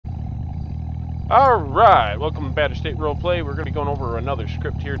Alright, welcome to Bad State Roleplay. We're going to be going over another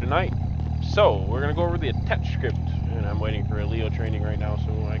script here tonight. So, we're going to go over the attach script. And I'm waiting for a Leo training right now,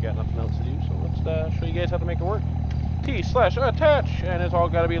 so I got nothing else to do. So let's show you guys how to make it work. T/attach, and it's all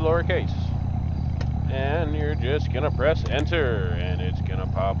got to be lowercase. And you're just going to press enter, and it's going to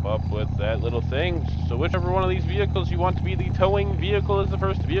pop up with that little thing. So whichever one of these vehicles you want to be the towing vehicle is the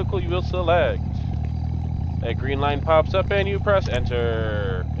first vehicle you will select. That green line pops up and you press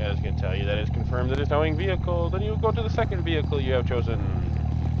enter. And it's going to tell you that it's confirmed that it's a towing vehicle. Then you go to the second vehicle you have chosen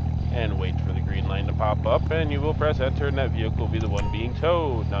and wait for the green line to pop up, and you will press enter, and that vehicle will be the one being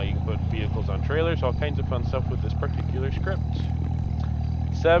towed. Now you can put vehicles on trailers, all kinds of fun stuff with this particular script.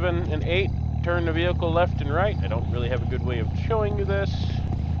 7 and 8, turn the vehicle left and right. I don't really have a good way of showing you this.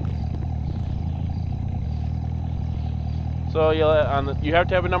 So you have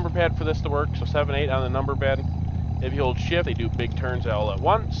to have a number pad for this to work, so 7, 8 on the number pad. If you hold shift, they do big turns all at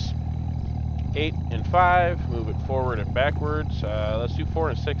once. 8 and 5, move it forward and backwards. Let's do 4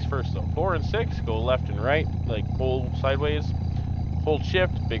 and 6 first though. 4 and 6, go left and right, like pull sideways. Hold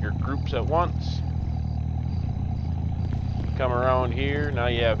shift, bigger groups at once. Come around here, now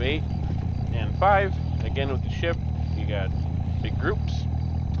you have 8 and 5. Again with the shift, you got big groups.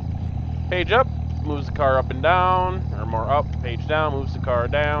 Page up, moves the car up and down, or more up. Page down, moves the car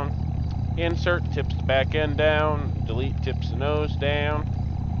down. Insert, tips the back end down. Delete, tips the nose down.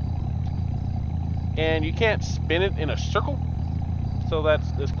 And you can't spin it in a circle, so that's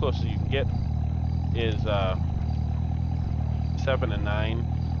as close as you can get is 7 and 9.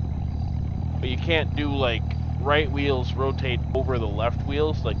 But you can't do like right wheels rotate over the left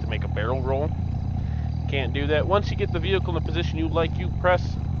wheels, like to make a barrel roll. Can't do that. Once you get the vehicle in the position you'd like, you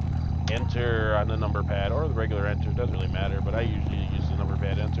press enter on the number pad, or the regular enter, it doesn't really matter, but I usually use the number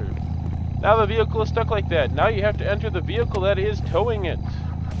pad enter. Now the vehicle is stuck like that. Now you have to enter the vehicle that is towing it.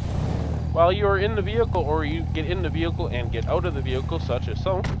 While you are in the vehicle, or you get in the vehicle and get out of the vehicle, such as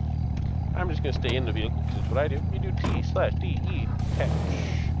so. I'm just going to stay in the vehicle, because that's what I do. You do T/DE attach.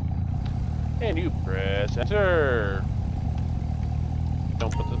 And you press enter.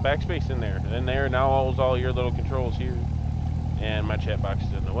 Don't put the backspace in there. And in there, now all your little controls here. And my chat box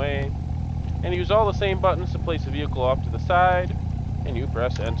is in the way. And use all the same buttons to place the vehicle off to the side. And you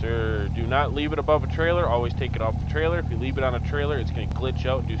press enter. Do not leave it above a trailer. Always take it off the trailer. If you leave it on a trailer, it's going to glitch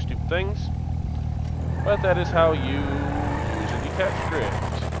out and do stupid things. But that is how you use an attached script.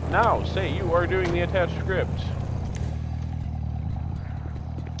 Now, say you are doing the attached script.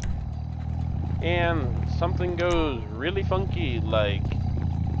 And something goes really funky, like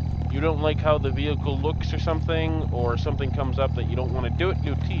you don't like how the vehicle looks or something comes up that you don't want to do it,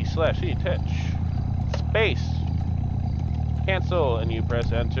 do T/attach. Space. Cancel, and you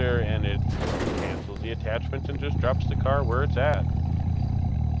press enter, and it cancels the attachment and just drops the car where it's at.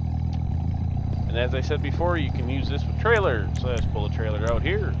 And as I said before, you can use this with trailers. So let's pull a trailer out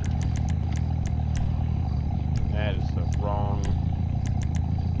here. That is the wrong.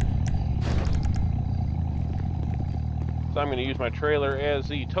 So I'm going to use my trailer as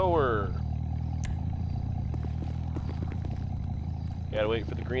the tower. Gotta wait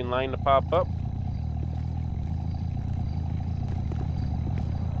for the green line to pop up.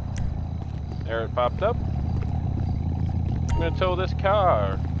 There it popped up. I'm going to tow this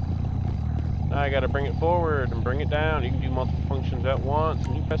car. Now I got to bring it forward and bring it down. You can do multiple functions at once.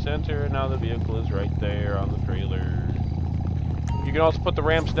 And you press enter, and now the vehicle is right there on the trailer. You can also put the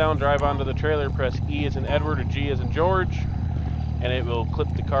ramps down, drive onto the trailer, press E as in Edward or G as in George, and it will clip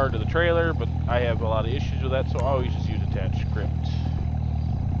the car to the trailer, but I have a lot of issues with that, so I always just use attach script.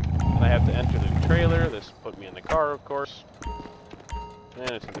 And I have to enter the trailer. This put me in the car, of course. And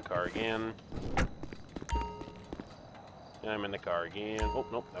it's in the car again. And I'm in the car again. Oh,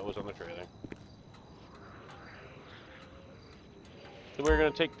 nope, that was on the trailer. So we're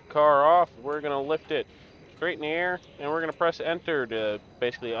going to take the car off. We're going to lift it straight in the air. And we're going to press enter to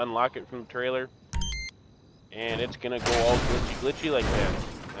basically unlock it from the trailer. And it's going to go all glitchy like that.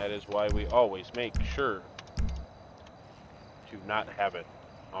 That is why we always make sure to not have it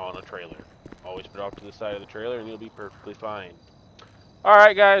on a trailer. Always put it off to the side of the trailer and you'll be perfectly fine.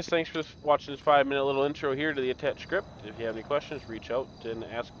 Alright guys, thanks for watching this 5-minute little intro here to the attached script. If you have any questions, reach out and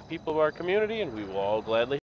ask the people of our community, and we will all gladly